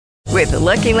With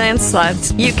Lucky Land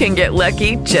Slots, you can get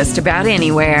lucky just about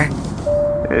anywhere.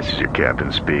 This is your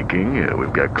captain speaking.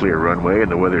 We've got clear runway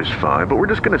and the weather's fine, but we're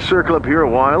just going to circle up here a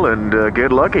while and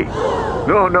get lucky.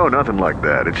 No, nothing like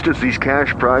that. It's just these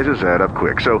cash prizes add up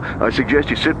quick. So I suggest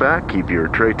you sit back, keep your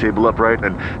tray table upright,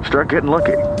 and start getting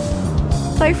lucky.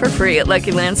 Play for free at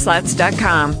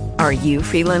LuckyLandSlots.com. Are you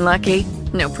feeling lucky?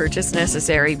 No purchase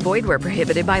necessary. Void where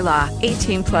prohibited by law.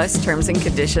 18 plus terms and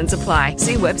conditions apply.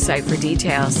 See website for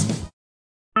details.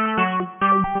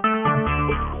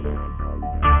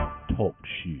 Talk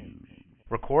shoes.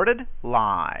 Recorded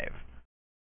live.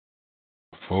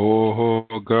 For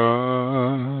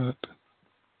God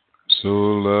so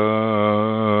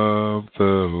loved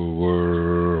the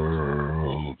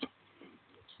world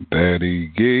that he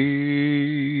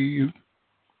gave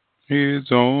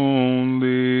his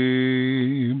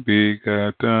only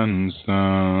begotten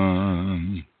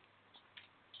Son,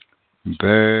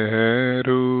 that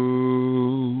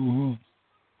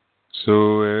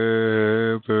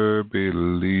whosoever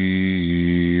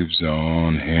believes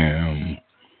on him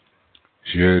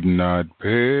should not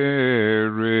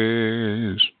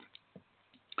perish.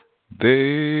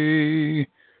 They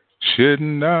should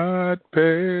not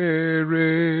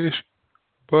perish,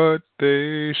 but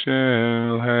they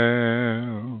shall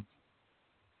have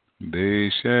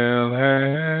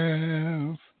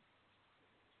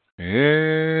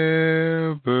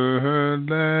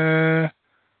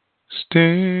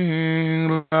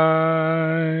everlasting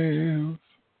life.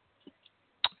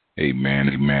 Amen,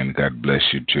 amen. God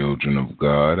bless you, children of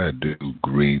God. I do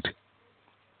greet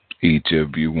each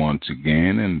of you once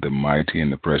again in the mighty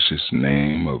and the precious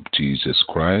name of Jesus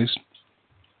Christ.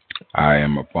 I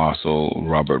am Apostle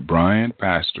Robert Bryant,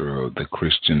 pastor of the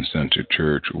Christian Center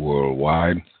Church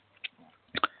Worldwide,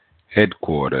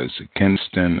 headquarters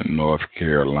Kinston, North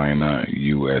Carolina,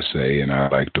 USA, and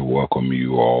I'd like to welcome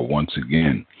you all once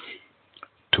again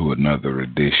to another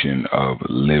edition of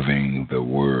Living the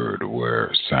Word,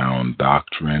 where sound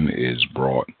doctrine is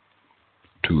brought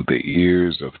to the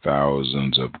ears of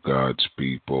thousands of God's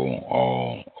people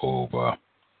all over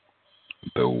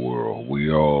the world. We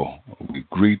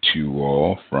greet you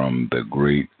all from the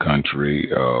great country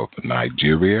of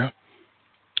Nigeria,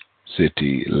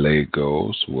 city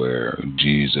Lagos, where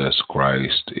Jesus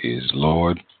Christ is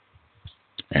Lord,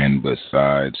 and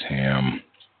besides him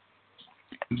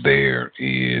there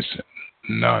is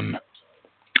none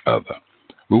other.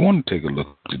 We want to take a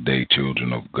look today,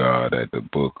 children of God, at the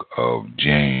book of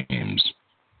James,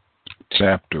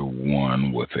 chapter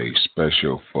 1, with a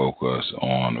special focus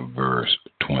on verse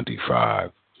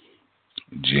 25.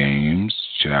 James,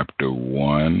 chapter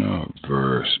 1,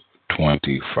 verse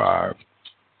 25.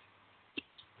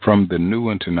 From the New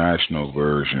International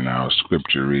Version, our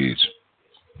scripture reads,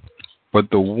 "But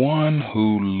the one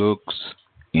who looks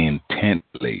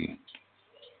intently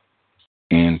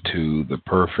into the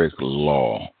perfect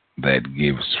law that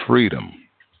gives freedom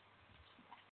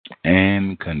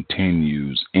and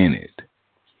continues in it,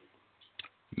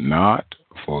 not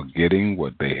forgetting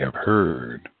what they have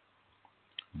heard,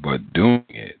 but doing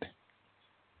it,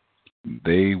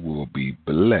 they will be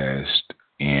blessed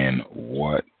in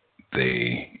what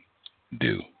they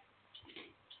do."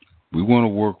 We want to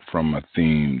work from a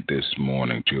theme this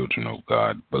morning, children of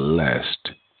God: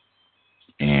 blessed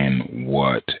in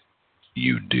what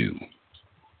you do.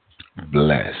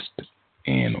 Blessed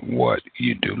in what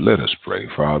you do. Let us pray.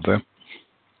 Father,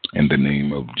 in the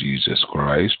name of Jesus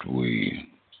Christ, we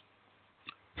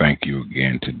thank you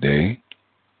again today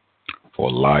for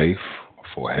life,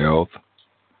 for health,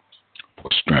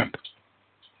 for strength.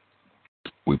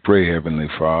 We pray, Heavenly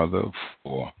Father,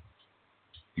 for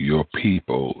your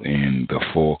people in the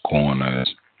four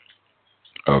corners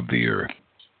of the earth.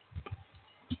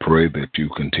 Pray that you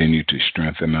continue to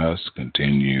strengthen us,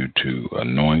 continue to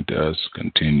anoint us,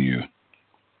 continue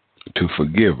to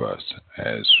forgive us,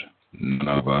 as none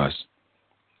of us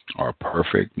are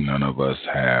perfect. None of us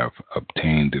have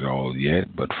obtained it all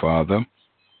yet. But, Father,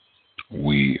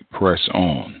 we press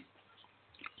on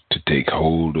to take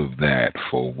hold of that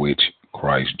for which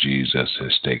Christ Jesus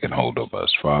has taken hold of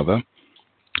us. Father,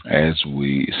 as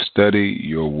we study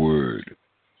your word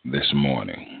this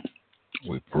morning,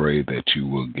 we pray that you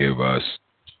will give us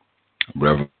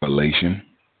revelation,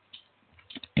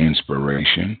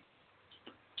 inspiration,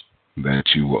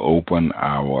 that you will open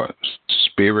our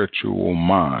spiritual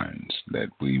minds that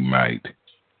we might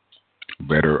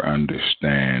better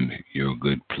understand your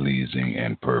good, pleasing,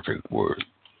 and perfect word.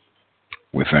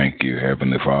 We thank you,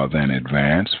 Heavenly Father, in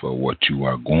advance for what you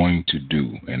are going to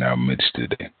do in our midst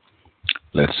today.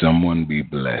 Let someone be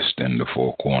blessed in the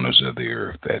four corners of the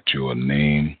earth, that your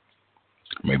name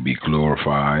may be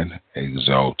glorified,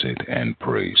 exalted, and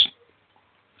praised.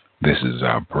 This is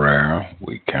our prayer.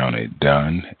 We count it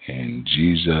done. In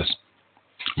Jesus'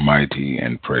 mighty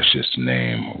and precious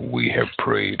name we have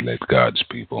prayed. Let God's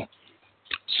people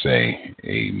say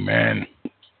amen.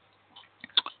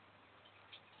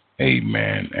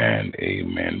 Amen and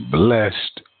amen.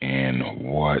 Blessed in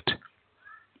what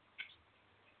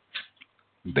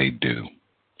they do.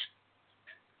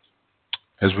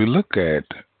 As we look at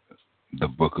the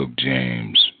book of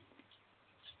James,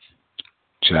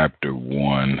 chapter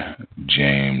 1,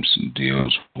 James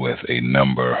deals with a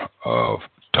number of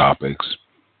topics.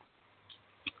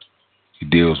 He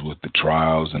deals with the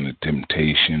trials and the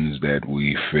temptations that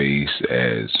we face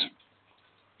as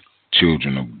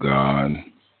children of God.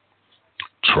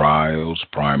 Trials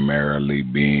primarily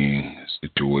being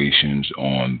situations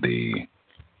on the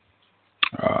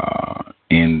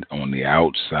on the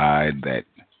outside that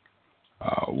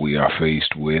we are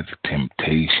faced with.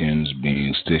 Temptations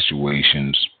being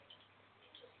situations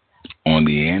on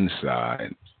the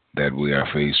inside that we are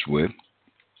faced with.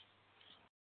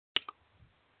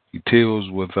 He deals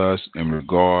with us in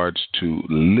regards to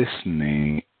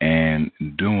listening and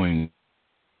doing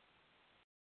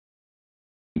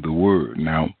the word.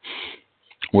 Now,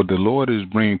 what the Lord is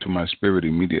bringing to my spirit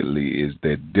immediately is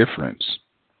that difference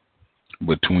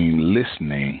between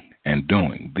listening and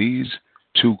doing. These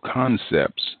two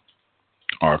concepts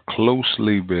are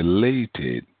closely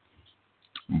related,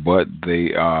 but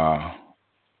they are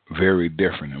very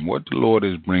different. And what the Lord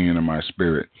is bringing to my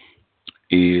spirit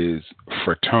is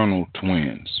fraternal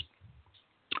twins.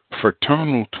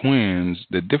 Fraternal twins,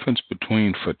 the difference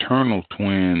between fraternal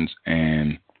twins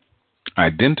and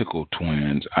identical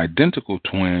twins,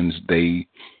 they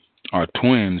are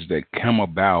twins that come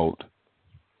about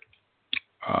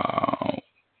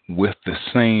with the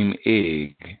same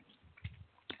egg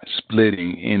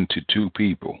splitting into two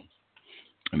people.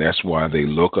 And that's why they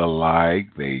look alike,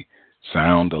 they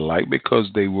sound alike, because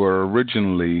they were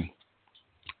originally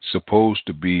supposed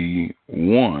to be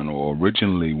one, or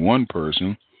originally one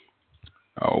person,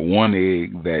 one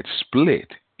egg that split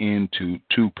into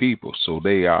two people. So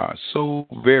they are so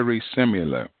very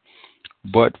similar.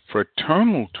 But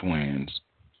fraternal twins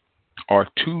are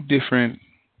two different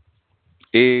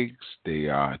eggs. They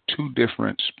are two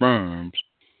different sperms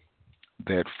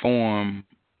that form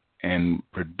and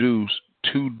produce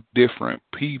two different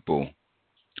people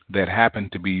that happen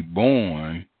to be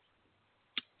born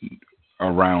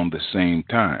around the same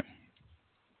time.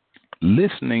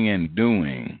 Listening and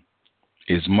doing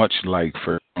is much like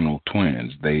fraternal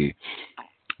twins. They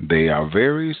are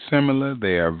very similar.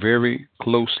 They are very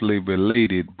closely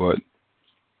related, but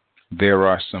there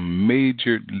are some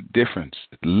major differences.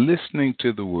 Listening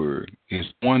to the word is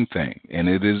one thing, and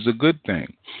it is a good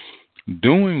thing.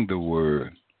 Doing the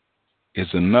word is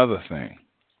another thing,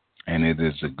 and it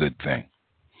is a good thing.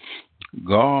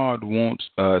 God wants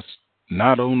us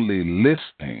not only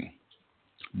listening,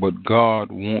 but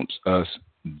God wants us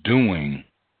doing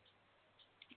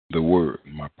the word.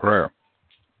 My prayer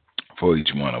for each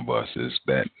one of us is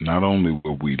that not only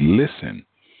will we listen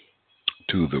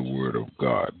to the word of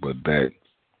God, but that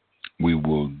we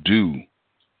will do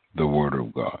the word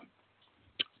of God.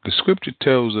 The scripture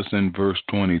tells us in verse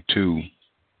 22,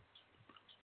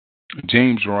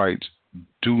 James writes,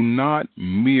 do not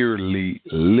merely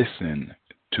listen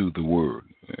to the word.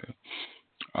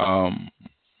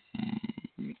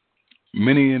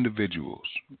 Many individuals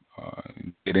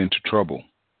get into trouble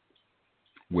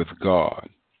with God,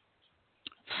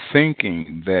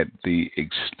 thinking that the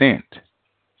extent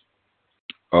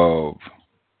of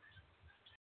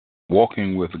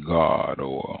walking with God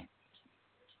or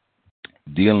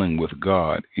dealing with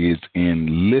God is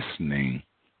in listening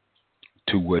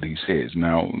to what he says.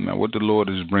 Now what the Lord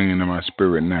is bringing to my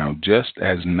spirit now, just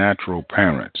as natural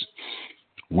parents,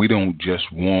 we don't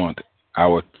just want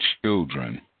our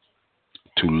children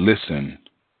to listen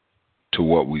to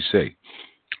what we say.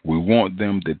 We want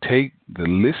them to take the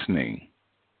listening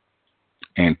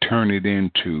and turn it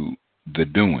into the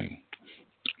doing.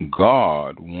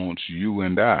 God wants you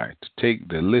and I to take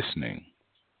the listening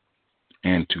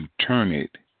and to turn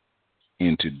it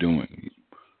into doing.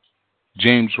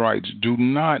 James writes, do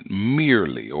not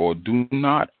merely or do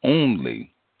not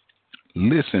only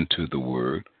listen to the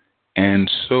word and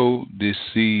so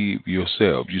deceive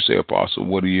yourselves. You say, Apostle,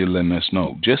 what are you letting us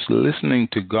know? Just listening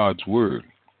to God's word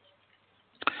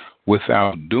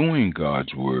without doing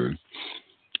God's word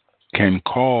can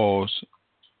cause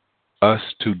us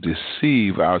to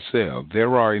deceive ourselves.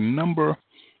 There are a number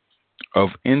of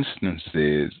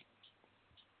instances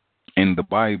in the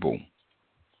Bible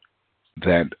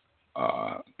that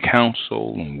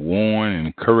counsel and warn and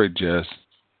encourage us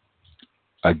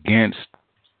against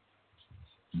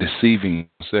deceiving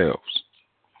ourselves.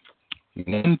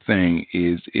 One thing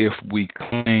is if we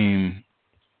claim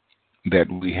that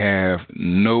we have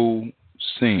no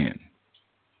sin,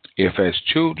 if as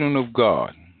children of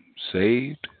God,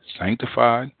 saved,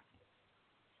 sanctified,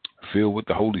 filled with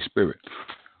the Holy Spirit,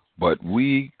 but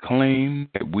we claim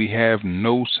that we have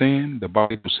no sin, the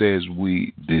Bible says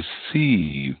we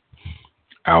deceive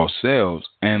ourselves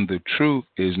and the truth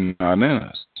is not in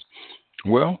us.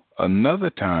 Well,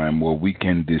 another time where we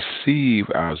can deceive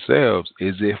ourselves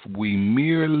is if we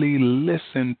merely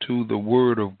listen to the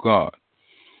Word of God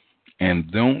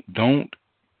and don't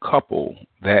couple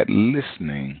that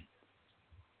listening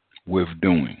with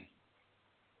doing.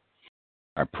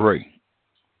 I pray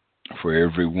for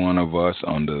every one of us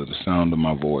under the sound of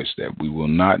my voice that we will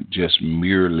not just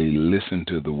merely listen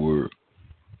to the Word,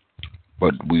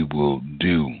 but we will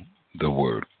do the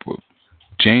Word.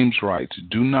 James writes,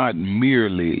 do not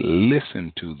merely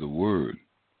listen to the Word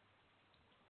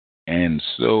and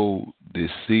so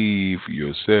deceive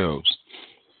yourselves.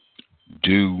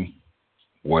 Do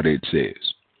what it says.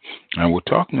 And we're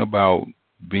talking about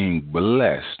being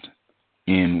blessed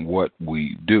in what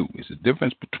we do. It's a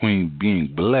difference between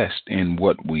being blessed in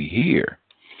what we hear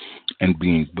and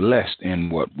being blessed in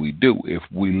what we do. If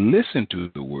we listen to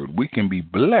the Word, we can be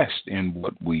blessed in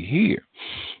what we hear.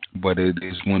 But it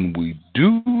is when we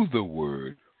do the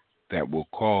Word that will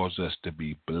cause us to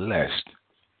be blessed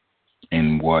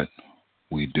in what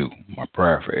we do. My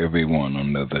prayer for everyone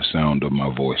under the sound of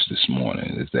my voice this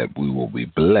morning is that we will be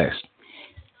blessed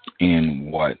in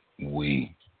what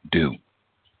we do.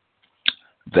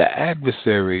 The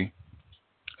adversary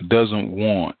doesn't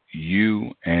want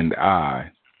you and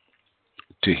I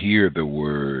to hear the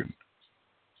Word,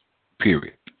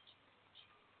 period.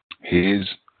 His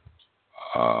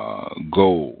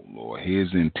goal or his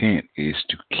intent is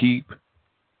to keep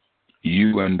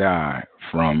you and I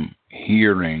from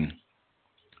hearing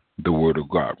the Word of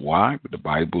God. Why? The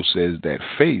Bible says that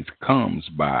faith comes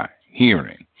by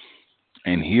hearing,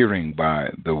 and hearing by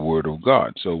the Word of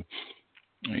God. So,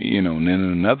 and then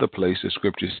in another place, the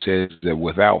Scripture says that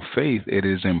without faith, it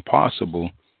is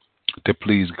impossible to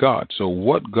please God. So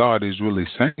what God is really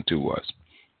saying to us,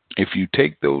 if you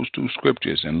take those two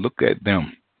Scriptures and look at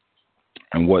them,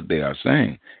 and what they are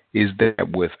saying is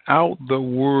that without the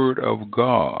Word of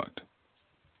God,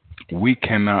 we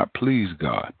cannot please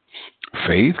God.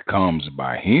 Faith comes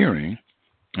by hearing,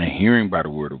 and hearing by the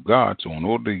Word of God. So in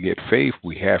order to get faith,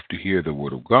 we have to hear the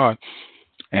Word of God.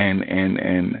 And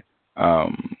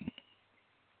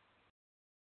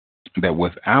that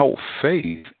without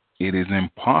faith, it is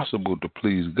impossible to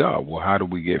please God. Well, how do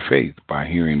we get faith? By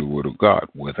hearing the Word of God.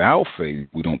 Without faith,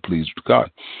 we don't please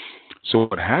God. So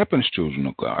what happens, children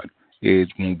of God, is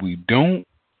when we don't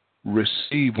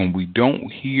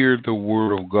hear the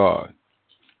Word of God,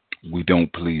 we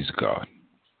don't please God.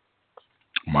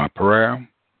 My prayer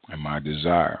and my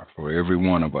desire for every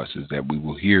one of us is that we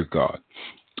will hear God.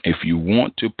 If you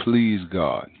want to please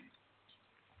God,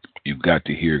 you've got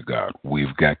to hear God.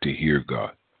 We've got to hear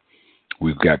God.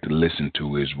 We've got to listen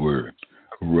to His Word.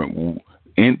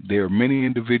 And there are many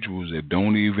individuals that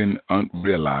don't even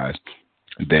realize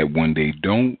that when they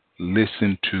don't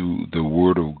listen to the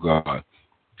Word of God,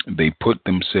 they put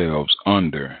themselves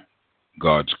under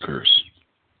God's curse.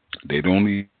 They don't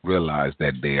even realize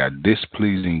that they are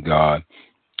displeasing God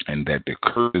and that the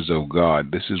curses of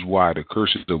God, this is why the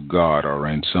curses of God are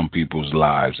in some people's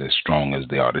lives as strong as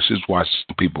they are. This is why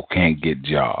some people can't get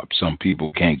jobs. Some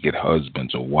people can't get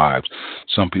husbands or wives.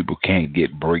 Some people can't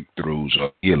get breakthroughs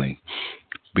or healing,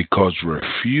 because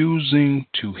refusing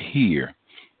to hear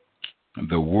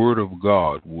the Word of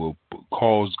God will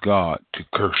cause God to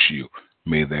curse you.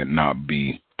 May that not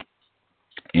be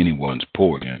anyone's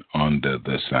portion under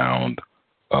the sound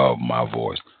of my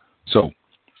voice. So,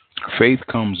 faith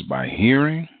comes by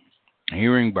hearing,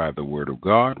 hearing by the Word of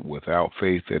God. Without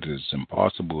faith, it is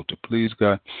impossible to please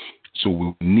God. So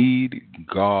we need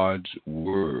God's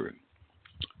Word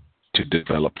to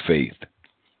develop faith.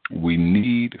 We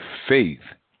need faith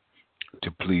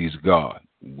to please God.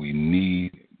 We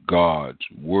need God's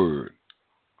Word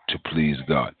to please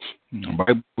God. The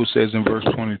Bible says in verse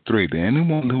 23 that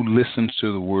anyone who listens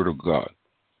to the Word of God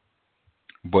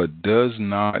but does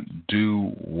not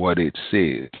do what it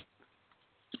says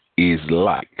is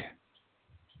like.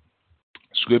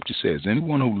 Scripture says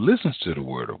anyone who listens to the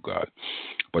Word of God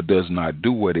but does not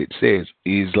do what it says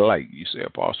is like. You say,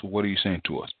 Apostle, what are you saying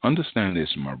to us? Understand this,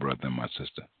 my brother and my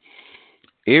sister.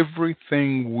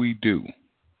 Everything we do,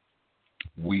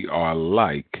 we are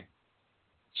like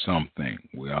something.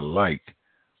 We are like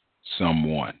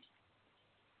someone.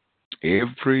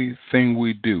 Everything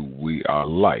we do, we are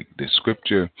like. The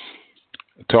scripture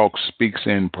speaks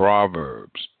in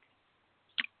Proverbs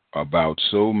about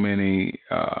so many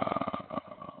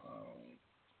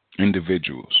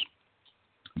individuals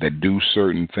that do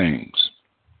certain things,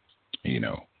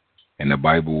 and the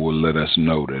Bible will let us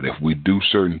know that if we do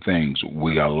certain things,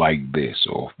 we are like this,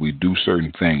 or if we do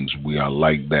certain things, we are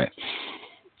like that.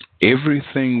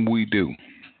 Everything we do,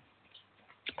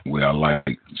 we are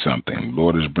like something. The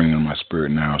Lord is bringing my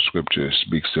spirit now. Scripture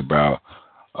speaks about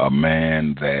a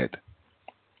man that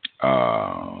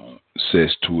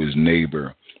says to his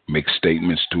neighbor, makes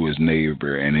statements to his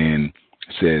neighbor, and then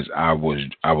says, I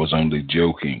was only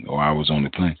joking, or I was only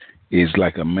playing. It's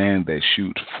like a man that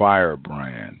shoots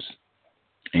firebrands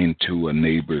into a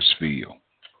neighbor's field.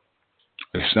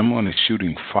 If someone is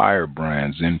shooting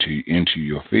firebrands into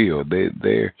your field,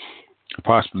 they're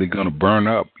possibly going to burn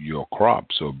up your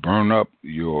crops or burn up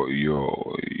your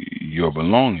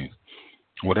belongings.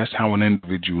 Well, that's how an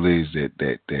individual is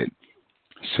that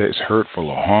says hurtful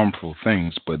or harmful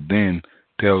things, but then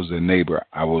tells their neighbor,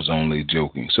 I was only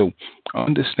joking. So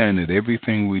understand that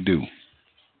everything we do,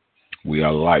 we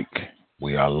are like.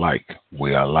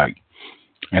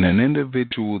 And an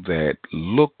individual that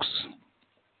looks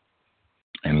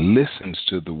and listens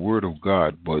to the word of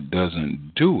God but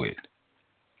doesn't do it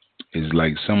is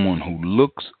like someone who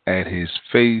looks at his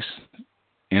face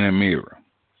in a mirror.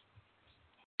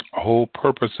 The whole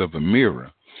purpose of a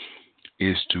mirror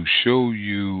is to show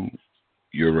you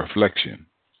your reflection,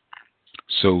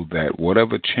 so that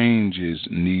whatever changes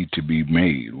need to be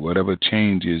made, whatever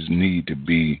changes need to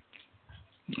be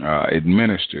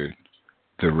administered,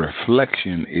 the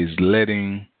reflection is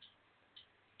letting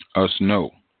us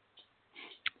know.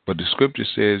 But the scripture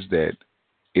says that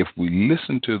if we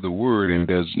listen to the word and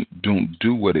don't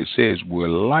do what it says, we're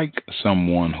like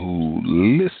someone who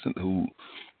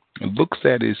looks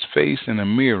at his face in a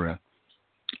mirror,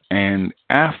 and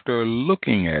after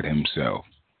looking at himself,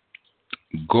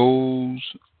 goes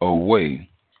away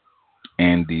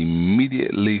and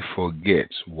immediately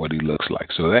forgets what he looks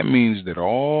like. So that means that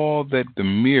all that the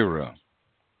mirror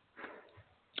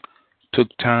took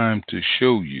time to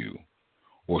show you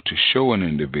or to show an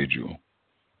individual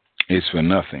is for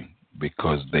nothing,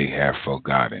 because they have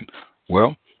forgotten.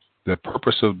 Well, the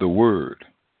purpose of the word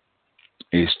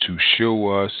is to show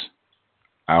us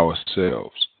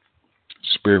ourselves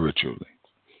spiritually,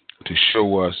 to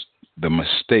show us the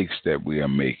mistakes that we are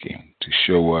making, to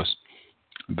show us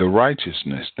the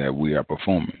righteousness that we are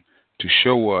performing, to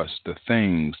show us the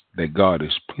things that God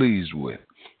is pleased with,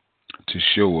 to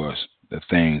show us the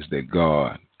things that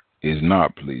God is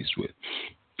not pleased with.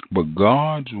 But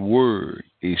God's word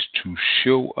is to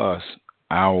show us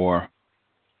our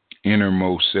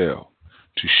innermost self,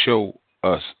 to show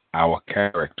us our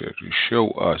character, to show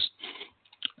us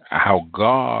how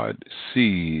God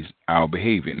sees our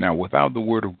behavior. Now, without the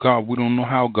word of God, we don't know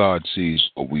how God sees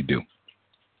what we do.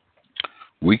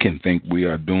 We can think we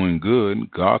are doing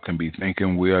good. God can be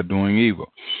thinking we are doing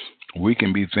evil. We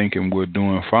can be thinking we're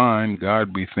doing fine.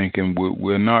 God be thinking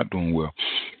we're not doing well.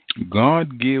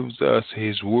 God gives us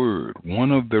his word.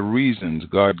 One of the reasons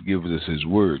God gives us his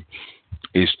word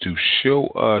is to show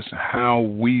us how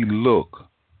we look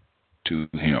to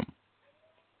him.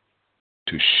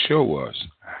 To show us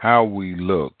how we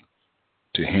look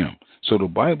to him. So the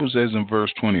Bible says in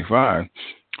verse 25,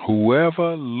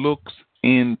 whoever looks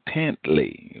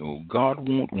intently,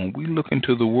 when we look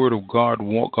into the word of God,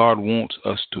 God wants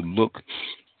us to look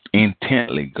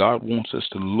intently. God wants us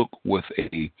to look with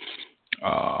a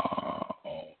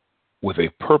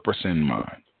purpose in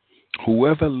mind.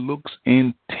 Whoever looks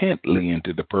intently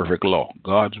into the perfect law,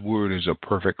 God's word is a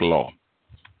perfect law.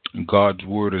 God's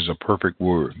word is a perfect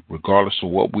word. Regardless of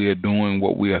what we are doing,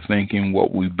 what we are thinking,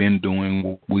 what we've been doing,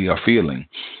 what we are feeling,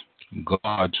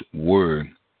 God's word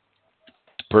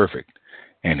is perfect.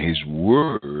 And his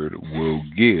word will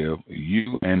give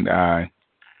you and I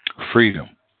freedom.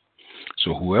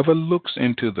 So whoever looks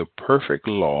into the perfect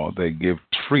law that gives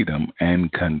freedom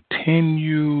and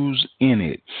continues in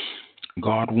it,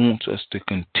 God wants us to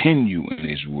continue in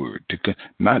his word, to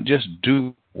not just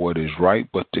do what is right,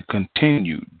 but to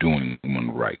continue doing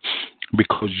what right.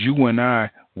 Because you and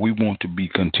I, we want to be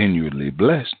continually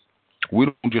blessed. We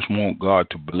don't just want God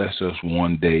to bless us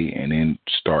one day and then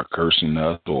start cursing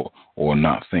us or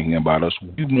not thinking about us.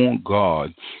 We want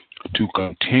God to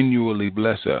continually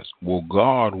bless us. Well,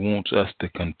 God wants us to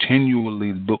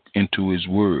continually look into his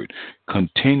word,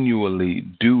 continually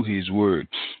do his word,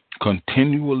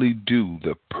 continually do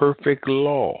the perfect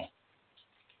law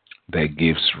that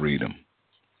gives freedom.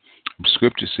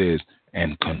 Scripture says,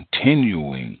 and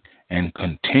continuing and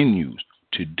continues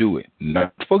to do it,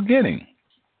 not forgetting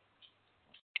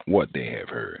what they have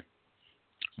heard,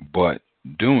 but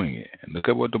doing it. And look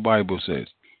at what the Bible says.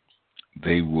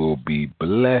 They will be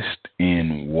blessed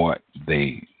in what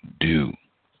they do.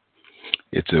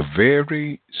 It's a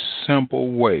very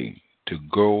simple way to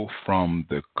go from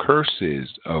the curses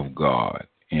of God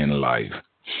in life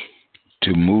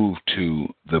to move to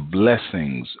the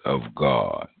blessings of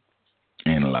God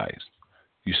in life.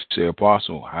 You say,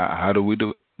 Apostle, how do we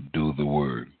do it? Do the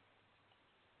word.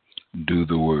 Do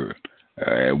the word.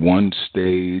 At one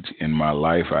stage in my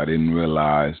life, I didn't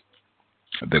realize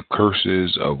the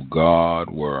curses of God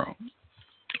were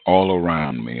all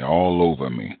around me, all over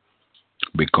me,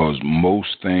 because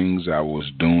most things I was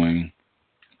doing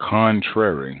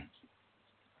contrary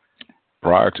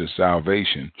prior to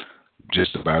salvation,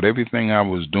 just about everything I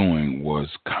was doing was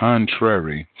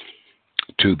contrary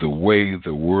to the way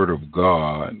the Word of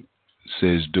God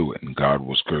says do it. And God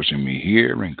was cursing me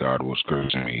here, and God was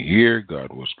cursing me here,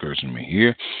 God was cursing me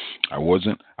here. I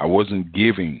wasn't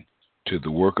giving to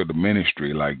the work of the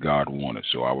ministry like God wanted,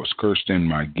 so I was cursed in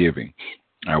my giving.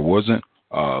 I wasn't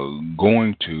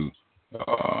going to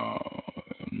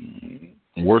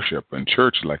worship in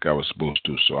church like I was supposed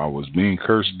to, so I was being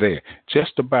cursed there.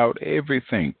 Just about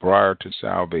everything prior to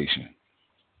salvation,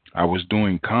 I was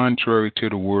doing contrary to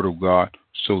the Word of God,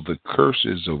 so the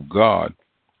curses of God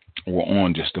were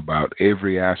on just about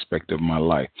every aspect of my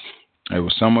life. There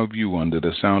were some of you under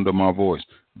the sound of my voice.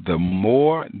 The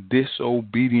more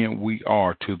disobedient we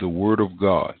are to the Word of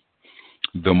God,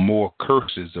 the more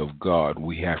curses of God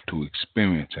we have to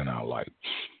experience in our life.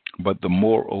 But the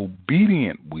more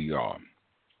obedient we are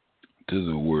to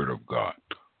the Word of God,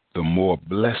 the more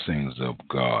blessings of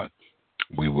God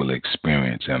we will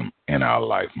experience in our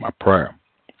life. My prayer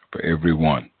for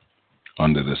everyone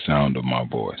under the sound of my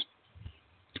voice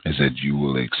is that you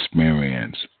will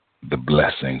experience the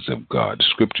blessings of God. The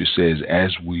Scripture says,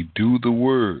 as we do the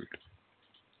Word,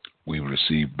 we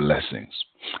receive blessings.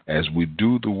 As we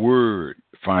do the Word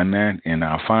in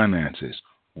our finances,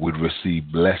 we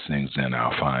receive blessings in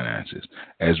our finances.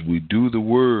 As we do the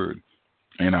Word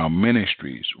in our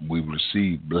ministries, we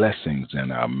receive blessings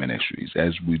in our ministries.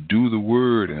 As we do the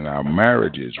Word in our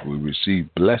marriages, we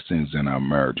receive blessings in our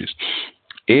marriages.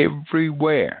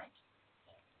 Everywhere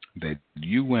that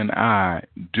you and I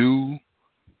do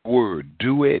Word,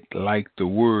 do it like the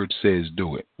Word says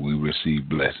do it, we receive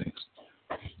blessings.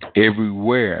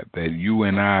 Everywhere that you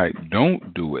and I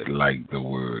don't do it like the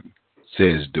Word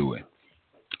says do it,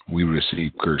 we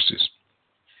receive curses.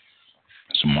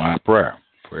 So my prayer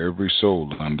for every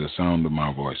soul under the sound of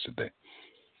my voice today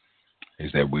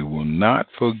is that we will not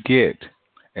forget,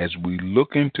 as we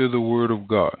look into the Word of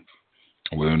God,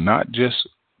 we'll not just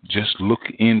look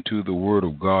into the Word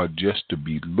of God just to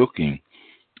be looking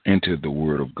into the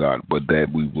Word of God, but that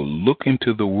we will look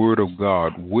into the Word of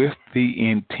God with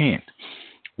the intent,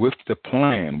 with the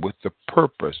plan, with the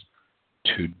purpose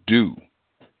to do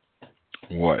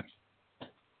what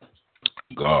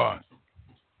God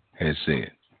has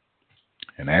said.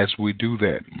 And as we do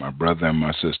that, my brother and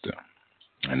my sister,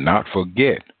 and not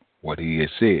forget what He has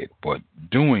said, but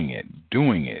doing it,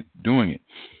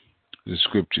 the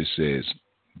Scripture says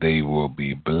they will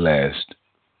be blessed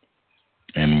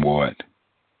in what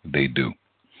they do.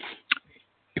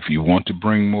 If you want to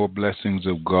bring more blessings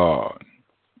of God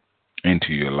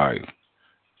into your life,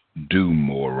 do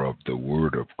more of the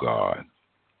Word of God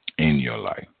in your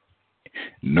life.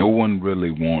 No one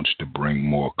really wants to bring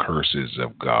more curses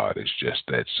of God. It's just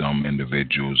that some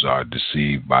individuals are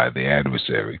deceived by the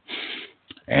adversary,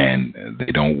 and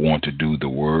they don't want to do the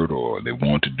Word, or they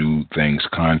want to do things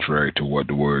contrary to what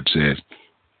the Word says,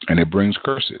 and it brings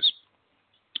curses.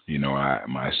 You know,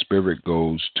 my spirit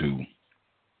goes to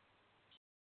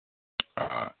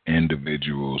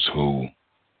individuals who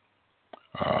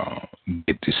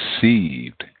get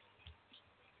deceived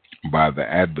by the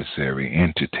adversary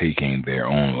into taking their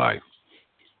own life.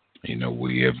 You know,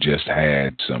 we have just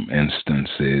had some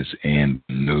instances in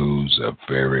the news of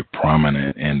very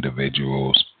prominent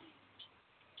individuals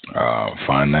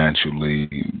financially,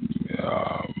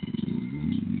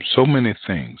 so many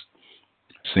things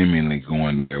seemingly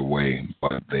going their way,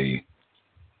 but they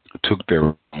took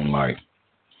their own life.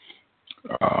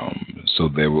 So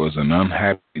there was an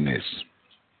unhappiness.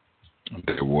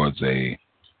 There was a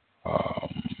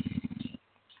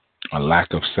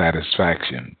lack of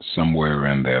satisfaction somewhere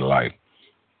in their life,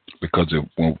 because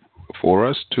for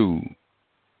us to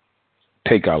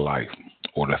take our life,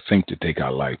 or to think to take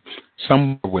our life,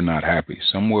 somewhere we're not happy,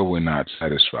 somewhere we're not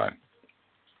satisfied,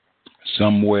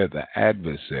 somewhere the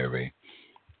adversary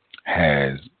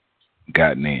has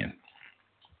gotten in.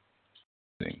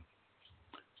 See?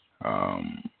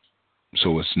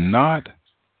 So it's not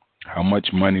how much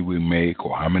money we make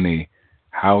or how many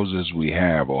houses we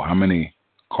have or how many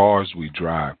cars we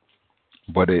drive,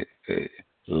 but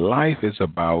life is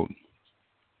about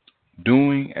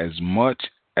doing as much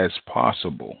as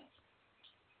possible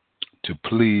to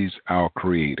please our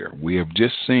Creator. We have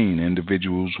just seen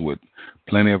individuals with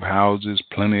plenty of houses,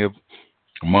 plenty of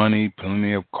money,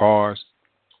 plenty of cars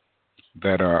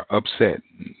that are upset.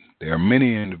 There are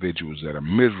many individuals that are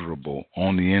miserable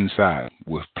on the inside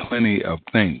with plenty of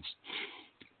things.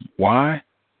 Why?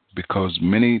 Because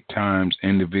many times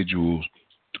individuals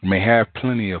may have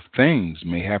plenty of things,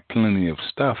 may have plenty of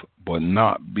stuff, but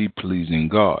not be pleasing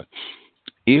God.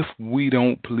 If we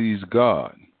don't please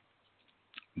God,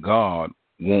 God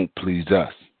won't please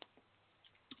us.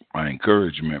 My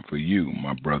encouragement for you,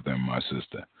 my brother and my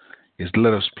sister, is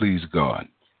let us please God.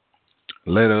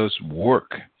 Let us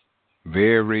work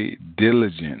very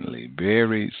diligently,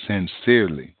 very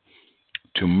sincerely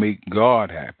to make God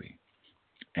happy.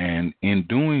 And in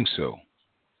doing so,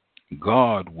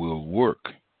 God will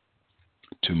work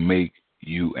to make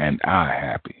you and I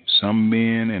happy. Some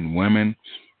men and women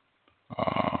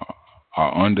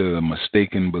are under the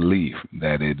mistaken belief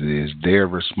that it is their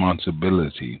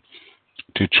responsibility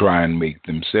to try and make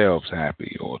themselves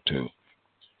happy or to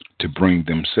bring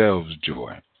themselves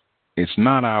joy. It's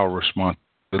not our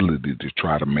responsibility to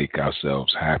try to make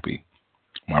ourselves happy,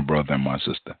 my brother and my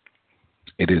sister.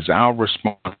 It is our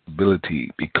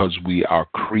responsibility because we are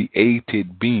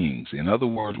created beings. In other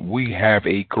words, we have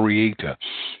a creator.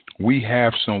 We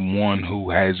have someone who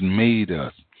has made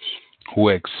us, who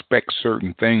expects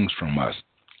certain things from us,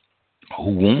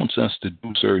 who wants us to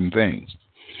do certain things.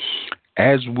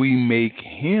 As we make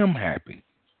him happy,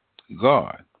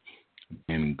 God,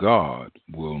 then God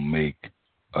will make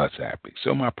us happy.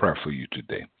 So my prayer for you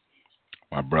today,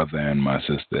 my brother and my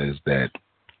sister, is that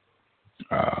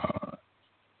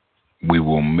we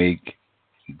will make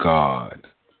God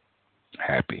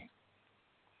happy.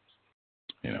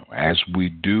 As we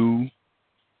do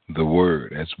the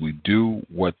word, as we do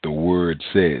what the word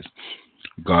says.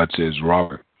 God says,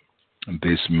 Robert,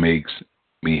 this makes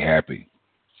me happy.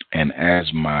 And as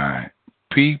my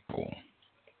people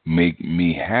make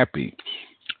me happy,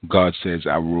 God says,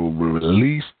 I will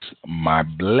release my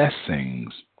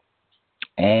blessings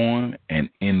on and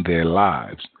in their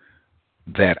lives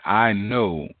that I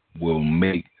know will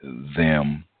make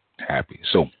them happy.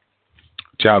 So,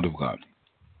 child of God,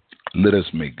 let us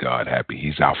make God happy.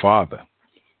 He's our Father.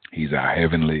 He's our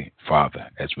Heavenly Father.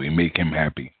 As we make him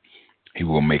happy, he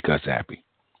will make us happy.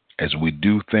 As we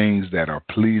do things that are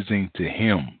pleasing to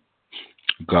him,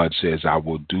 God says, I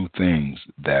will do things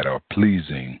that are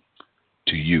pleasing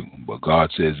to you. But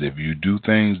God says, if you do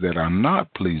things that are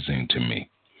not pleasing to me,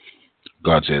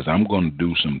 God says, I'm going to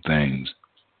do some things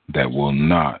that will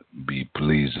not be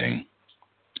pleasing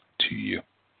to you.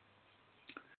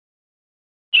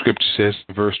 Scripture says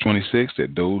in verse 26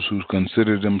 that those who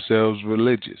consider themselves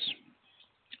religious,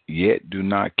 yet do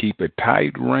not keep a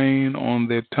tight rein on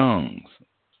their tongues,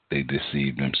 they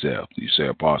deceive themselves. You say,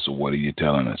 Apostle, what are you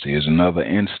telling us? Here's another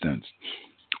instance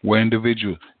where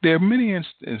individuals, there are many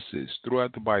instances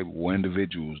throughout the Bible where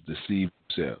individuals deceive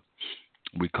themselves.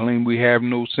 We claim we have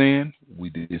no sin, we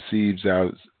deceive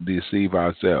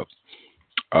ourselves.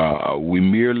 We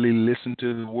merely listen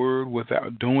to the word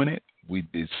without doing it, we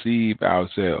deceive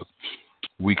ourselves.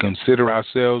 We consider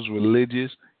ourselves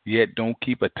religious, yet don't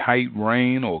keep a tight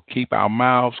rein or keep our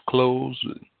mouths closed.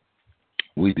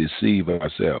 We deceive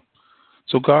ourselves.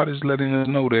 So God is letting us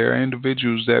know there are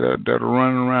individuals that are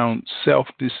running around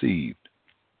self-deceived,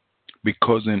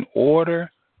 because in order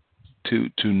to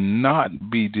not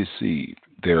be deceived,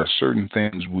 there are certain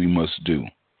things we must do.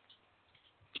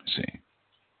 See,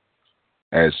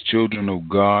 as children of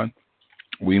God,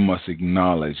 we must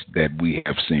acknowledge that we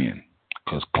have sinned,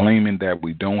 because claiming that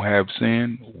we don't have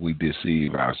sin, we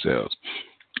deceive ourselves.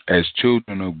 As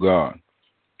children of God,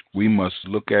 we must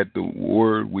look at the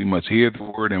word, we must hear the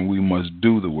word, and we must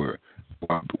do the word.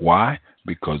 Why?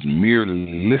 Because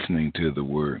merely listening to the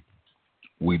word,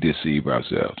 we deceive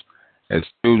ourselves. As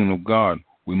children of God,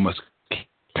 we must keep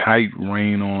tight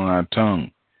rein on our tongue.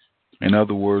 In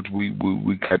other words, we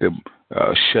got to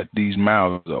shut these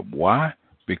mouths up. Why?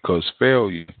 Because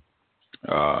failure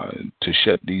to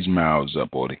shut these mouths up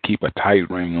or to keep a tight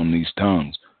rein on these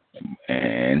tongues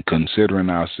and considering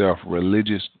ourselves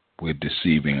religious, we're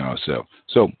deceiving ourselves.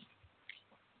 So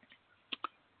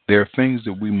there are things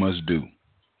that we must do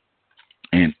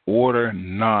in order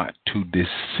not to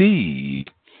deceive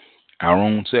our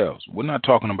own selves. We're not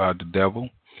talking about the devil.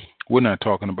 We're not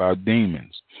talking about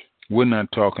demons. We're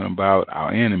not talking about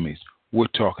our enemies. We're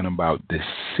talking about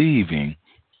deceiving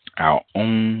our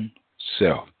own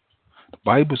self. The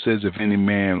Bible says if any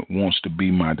man wants to be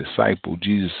my disciple,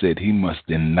 Jesus said he must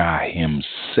deny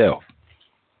himself.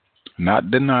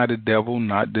 Not deny the devil,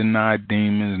 not deny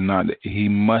demons, he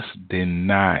must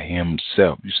deny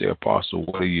himself. You say, Apostle,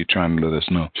 what are you trying to let us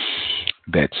know?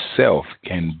 That self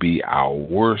can be our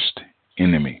worst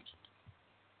enemy.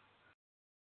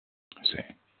 See,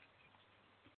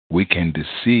 we can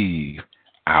deceive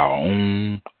our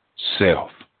own self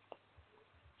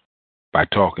by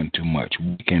talking too much.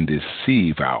 We can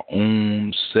deceive our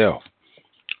own self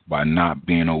by not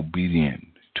being obedient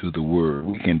to the word.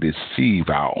 We can deceive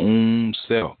our own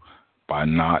self by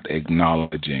not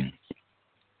acknowledging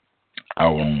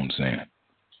our own sin.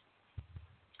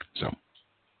 So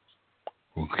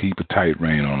we'll keep a tight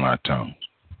rein on our tongues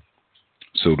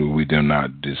so that we do not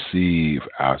deceive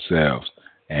ourselves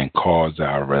and cause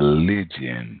our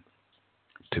religion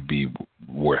to be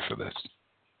worthless.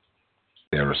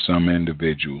 There are some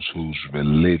individuals whose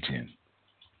religion,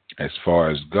 as far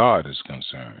as God is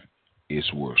concerned, is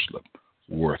worthless.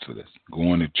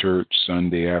 Going to church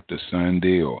Sunday after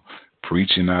Sunday or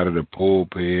preaching out of the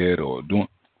pulpit or doing,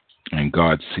 and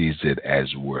God sees it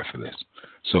as worthless.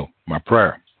 So my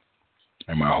prayer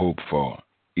and my hope for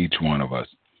each one of us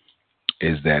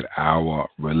is that our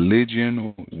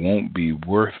religion won't be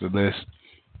worthless,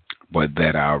 but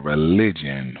that our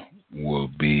religion will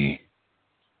be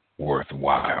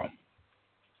worthwhile.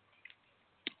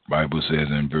 Bible says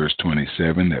in verse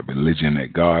 27 that religion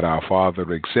that God our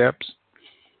Father accepts,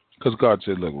 because God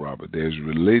said, look, Robert, there's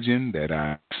religion that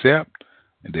I accept,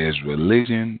 and there's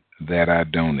religion that I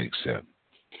don't accept.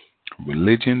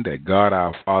 Religion that God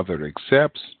our Father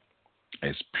accepts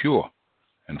as pure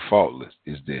and faultless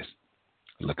is this: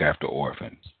 look after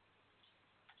orphans,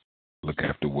 look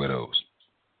after widows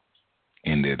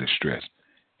in their distress,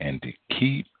 and to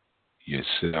keep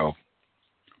yourself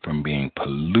from being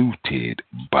polluted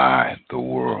by the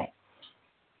world.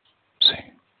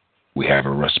 See, we have a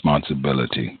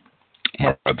responsibility,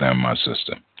 my brother and my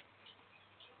sister,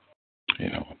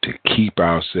 to keep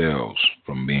ourselves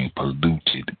from being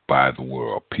polluted by the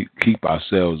world. Keep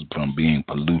ourselves from being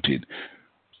polluted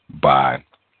by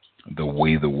the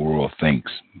way the world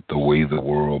thinks, the way the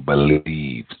world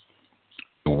believes,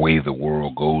 the way the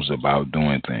world goes about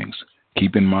doing things.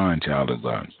 Keep in mind, child of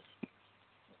God,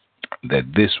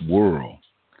 that this world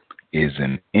is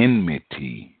an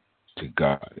enmity to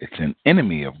God. It's an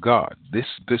enemy of God. This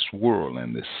world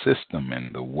and the system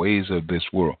and the ways of this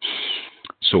world.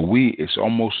 So it's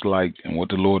almost like, and what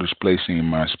the Lord is placing in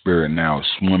my spirit now is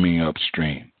swimming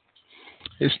upstream.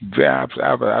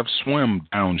 I've swum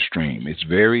downstream. It's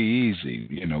very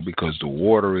easy, because the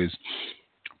water is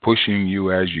pushing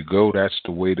you as you go. That's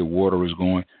the way the water is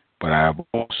going. But I've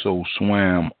also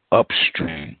swam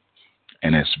upstream,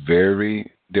 and it's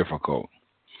very difficult.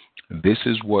 This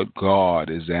is what God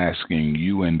is asking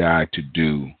you and I to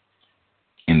do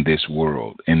in this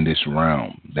world, in this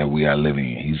realm that we are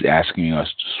living in. He's asking us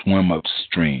to swim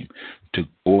upstream, to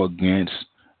go against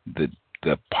the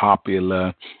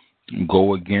popular,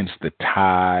 go against the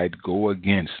tide, go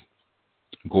against.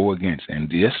 And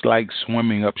just like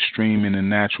swimming upstream in the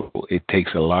natural, it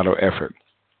takes a lot of effort.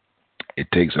 It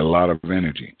takes a lot of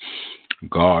energy.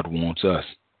 God wants us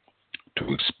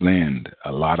to expend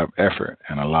a lot of effort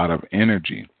and a lot of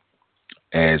energy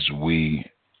as we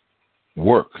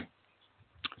work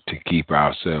to keep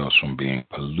ourselves from being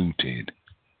polluted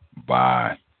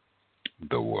by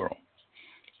the world.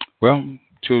 Well,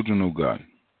 children of God,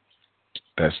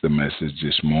 that's the message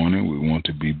this morning. We want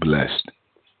to be blessed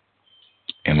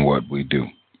in what we do.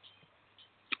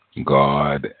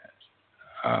 God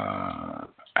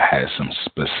has some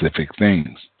specific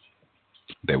things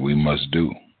that we must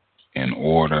do in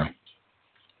order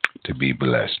to be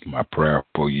blessed. My prayer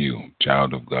for you,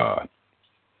 child of God,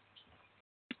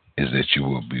 is that you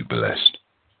will be blessed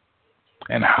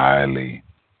and highly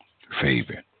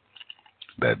favored,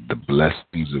 that the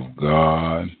blessings of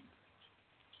God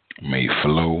may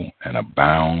flow and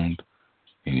abound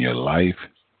in your life,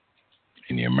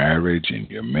 in your marriage, in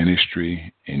your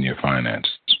ministry, in your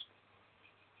finances,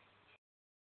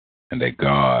 and that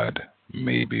God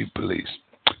may be pleased.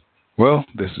 Well,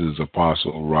 this is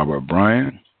Apostle Robert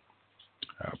Bryant,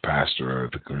 pastor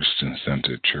of the Christian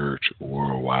Center Church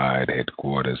Worldwide,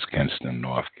 headquarters, Kinston,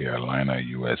 North Carolina,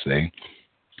 USA,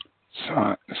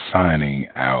 signing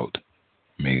out.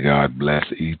 May God bless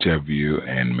each of you,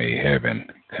 and may heaven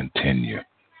continue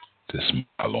to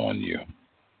smile on you.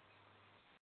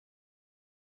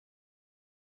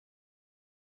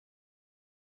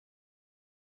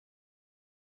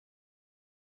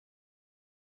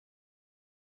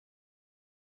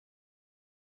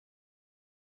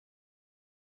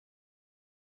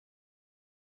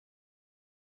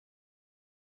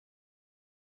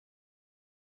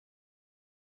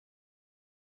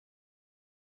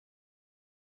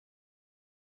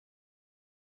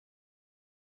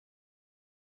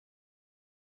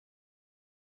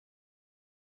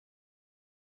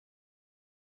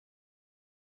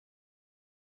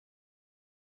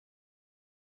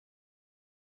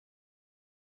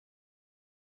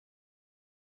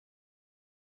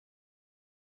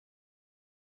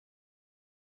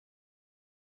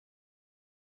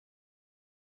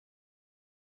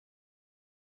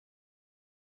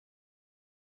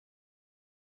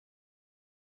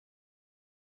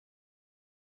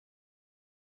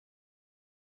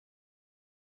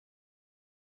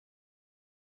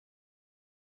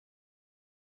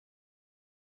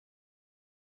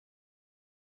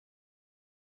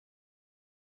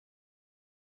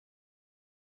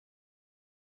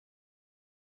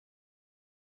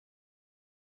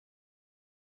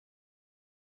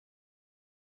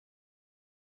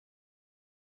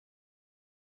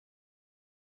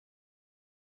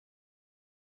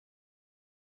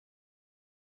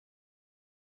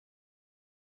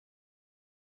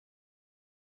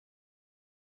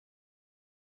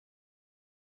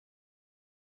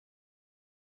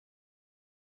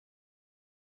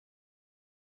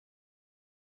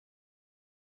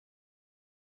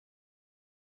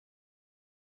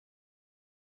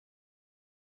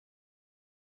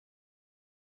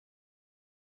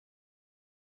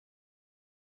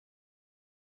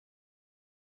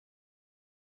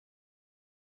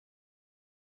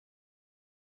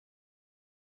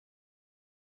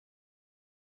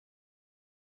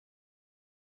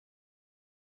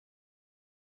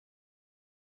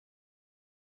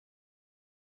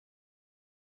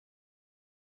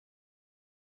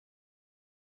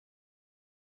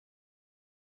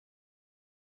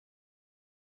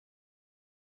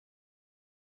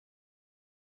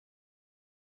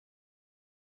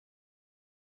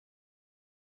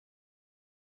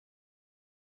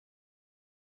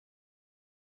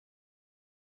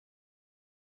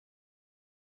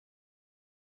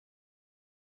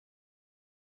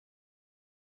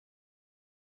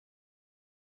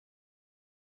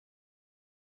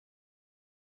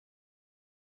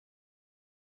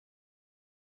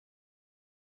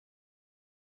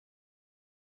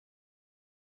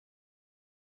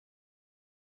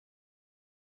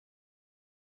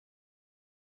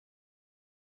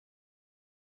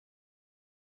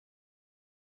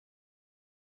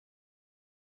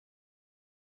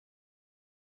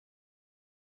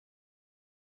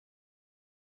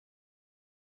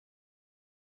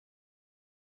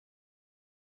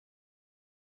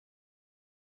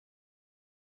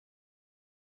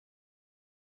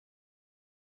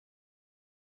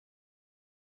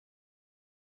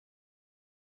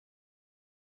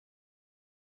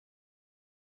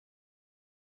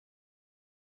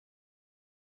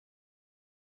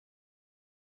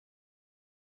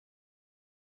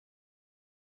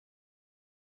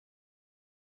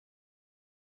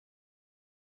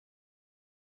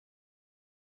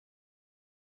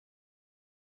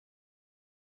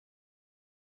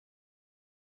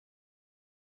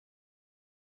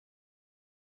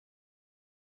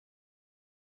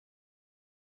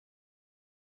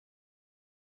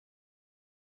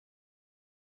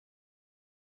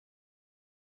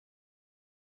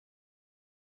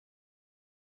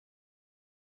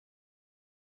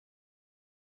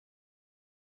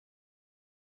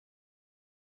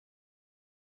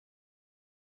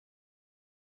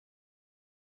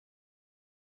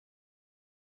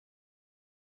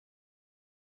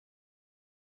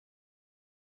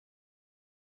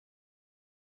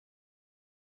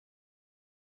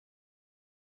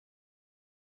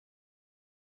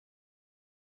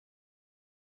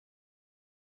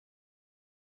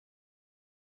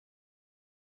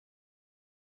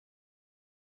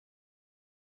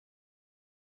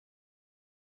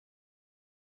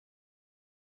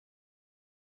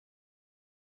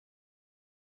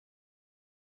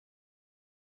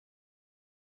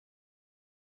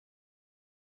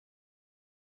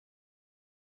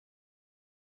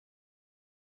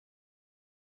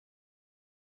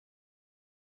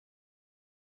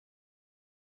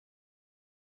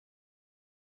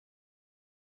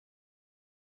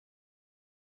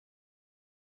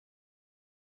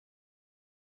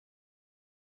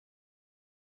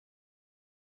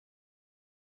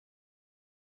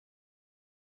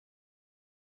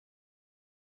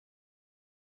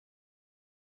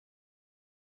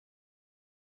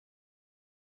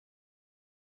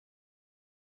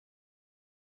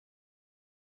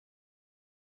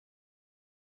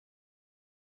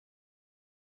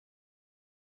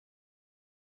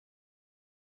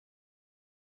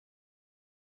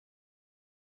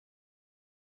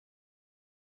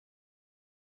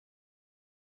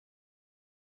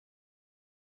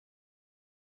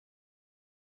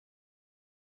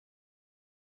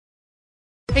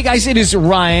 Hey guys, it is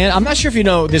Ryan. I'm not sure if you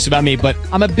know this about me, but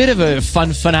I'm a bit of a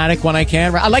fun fanatic when I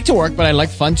can. I like to work, but I like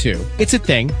fun too. It's a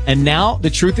thing. And now the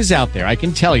truth is out there. I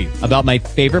can tell you about my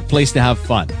favorite place to have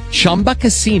fun. Chumba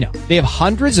Casino. They have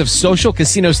hundreds of social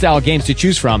casino style games to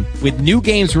choose from with new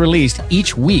games released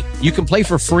each week. You can play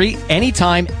for free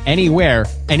anytime, anywhere.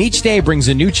 And each day brings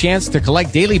a new chance to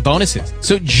collect daily bonuses.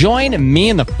 So join me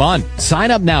in the fun.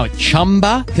 Sign up now at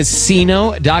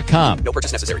ChumbaCasino.com. No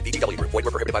purchase necessary. VGW Group. Void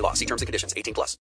where prohibited by law. See terms and conditions. 18+.